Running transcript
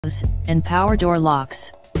and power door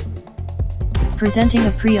locks. Presenting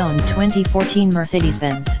a pre-owned 2014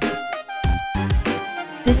 Mercedes-Benz.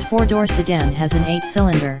 This four-door sedan has an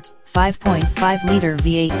 8-cylinder, 5.5-liter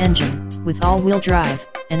V8 engine, with all-wheel drive,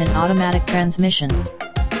 and an automatic transmission.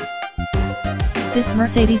 This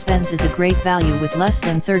Mercedes-Benz is a great value with less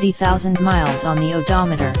than 30,000 miles on the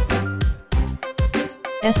odometer.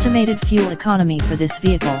 Estimated fuel economy for this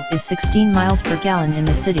vehicle is 16 miles per gallon in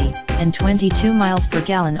the city, and 22 miles per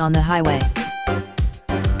gallon on the highway.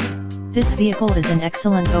 This vehicle is in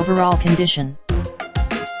excellent overall condition.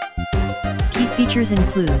 Key features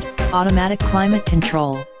include automatic climate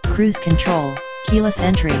control, cruise control, keyless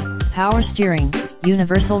entry, power steering,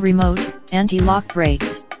 universal remote, anti-lock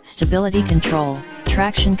brakes, stability control,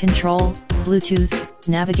 traction control, Bluetooth,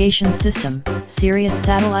 navigation system, Sirius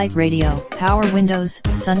satellite radio, power windows,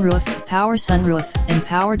 sunroof, and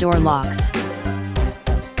power door locks.